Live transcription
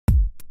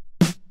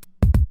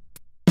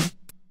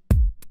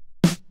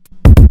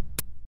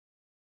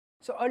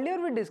So earlier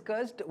we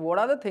discussed what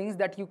are the things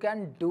that you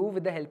can do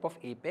with the help of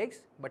Apex,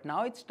 but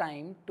now it's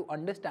time to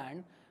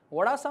understand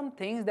what are some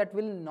things that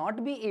will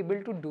not be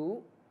able to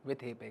do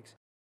with Apex.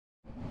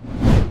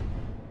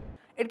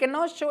 It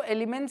cannot show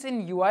elements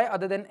in UI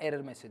other than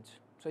error message.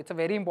 So it's a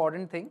very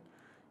important thing.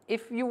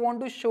 If you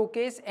want to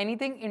showcase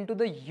anything into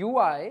the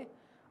UI,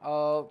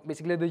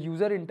 basically the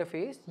user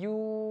interface,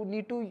 you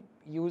need to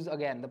use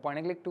again the point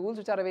and click tools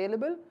which are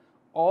available,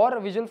 or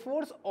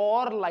Visualforce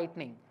or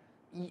Lightning.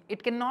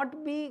 It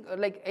cannot be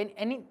like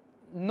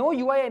no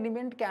UI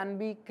element can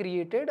be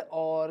created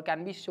or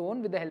can be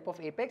shown with the help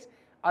of Apex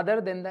other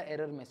than the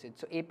error message.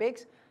 So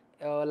Apex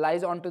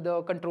lies onto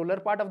the controller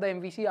part of the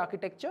MVC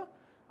architecture.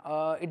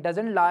 It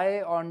doesn't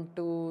lie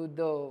onto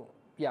the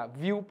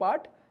view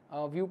part.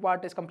 View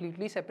part is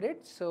completely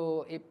separate.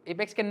 So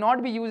Apex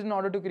cannot be used in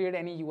order to create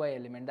any UI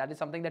element. That is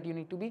something that you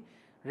need to be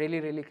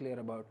really clear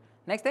about.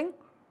 Next thing,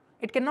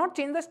 it cannot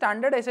change the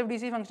standard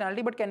SFDC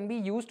functionality, but can be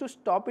used to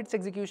stop its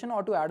execution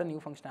or to add a new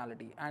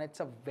functionality. And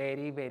it's a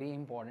very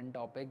important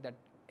topic,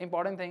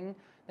 important thing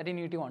that you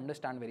need to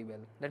understand very well.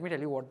 Let me tell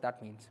you what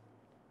that means.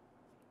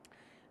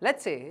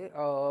 Let's say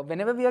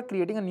whenever we are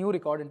creating a new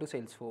record into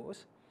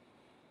Salesforce,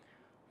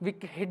 we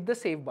hit the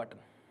save button.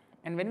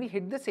 And when we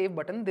hit the save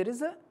button,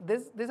 there's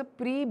a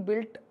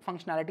pre-built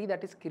functionality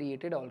that is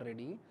created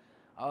already,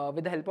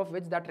 with the help of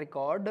which that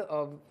record,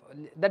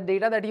 that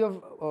data that you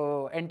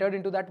have entered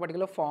into that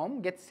particular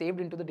form gets saved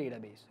into the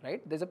database,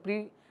 right? There's a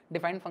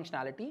pre-defined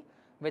functionality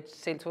which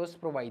Salesforce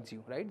provides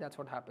you, right? That's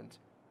what happens.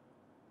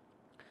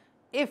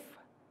 If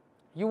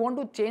you want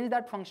to change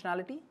that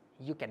functionality,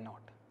 you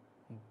cannot.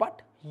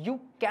 But you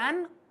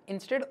can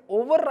instead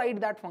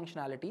override that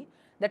functionality,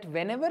 that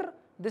whenever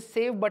the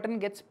save button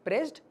gets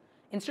pressed,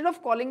 instead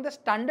of calling the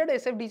standard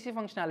SFDC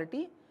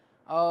functionality,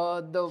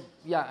 the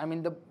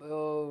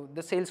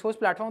Salesforce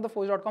platform, the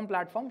Force.com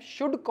platform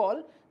should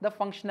call the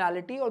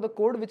functionality or the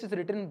code which is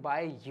written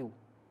by you.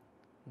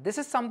 This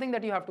is something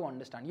that you have to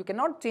understand. You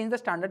cannot change the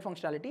standard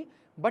functionality,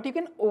 but you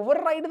can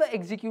override the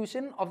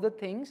execution of the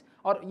things,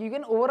 or you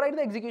can override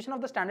the execution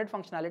of the standard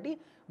functionality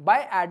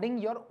by adding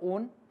your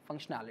own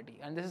functionality.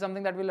 And this is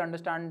something that we'll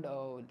understand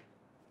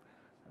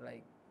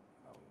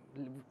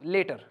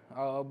later.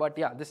 But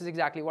yeah, this is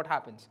exactly what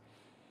happens.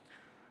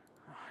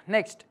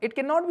 Next, it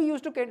cannot be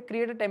used to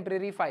create a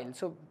temporary file.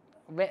 So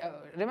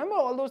remember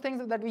all those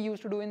things that we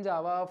used to do in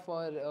Java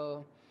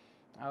for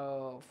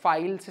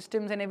file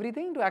systems and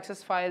everything, to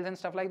access files and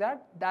stuff like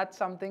that? That's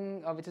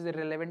something which is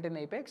irrelevant in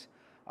Apex.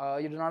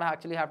 You do not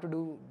actually have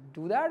to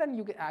do that, and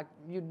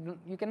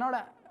you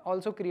cannot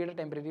also create a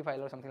temporary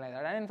file or something like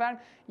that. And in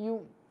fact,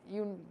 you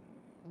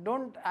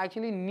don't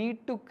actually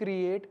need to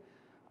create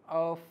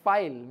a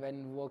file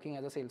when working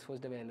as a Salesforce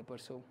developer.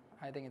 So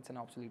I think it's an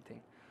obsolete thing.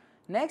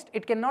 Next,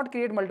 it cannot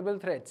create multiple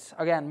threads.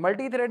 Again,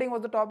 multi-threading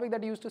was the topic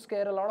that used to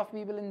scare a lot of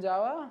people in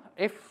Java.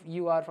 If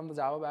you are from the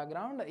Java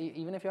background,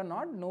 even if you're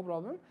not, no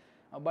problem.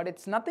 But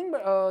it's nothing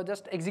but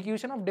just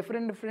execution of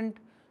different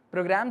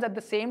programs at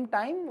the same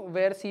time,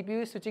 where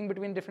CPU is switching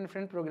between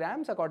different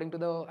programs according to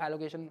the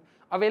allocation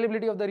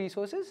availability of the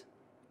resources.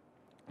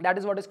 That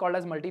is what is called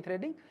as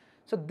multi-threading.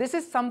 So this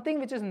is something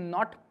which is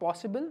not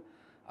possible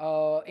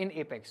in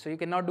Apex. So you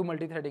cannot do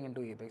multi-threading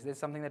into Apex. This is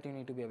something that you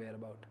need to be aware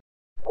about.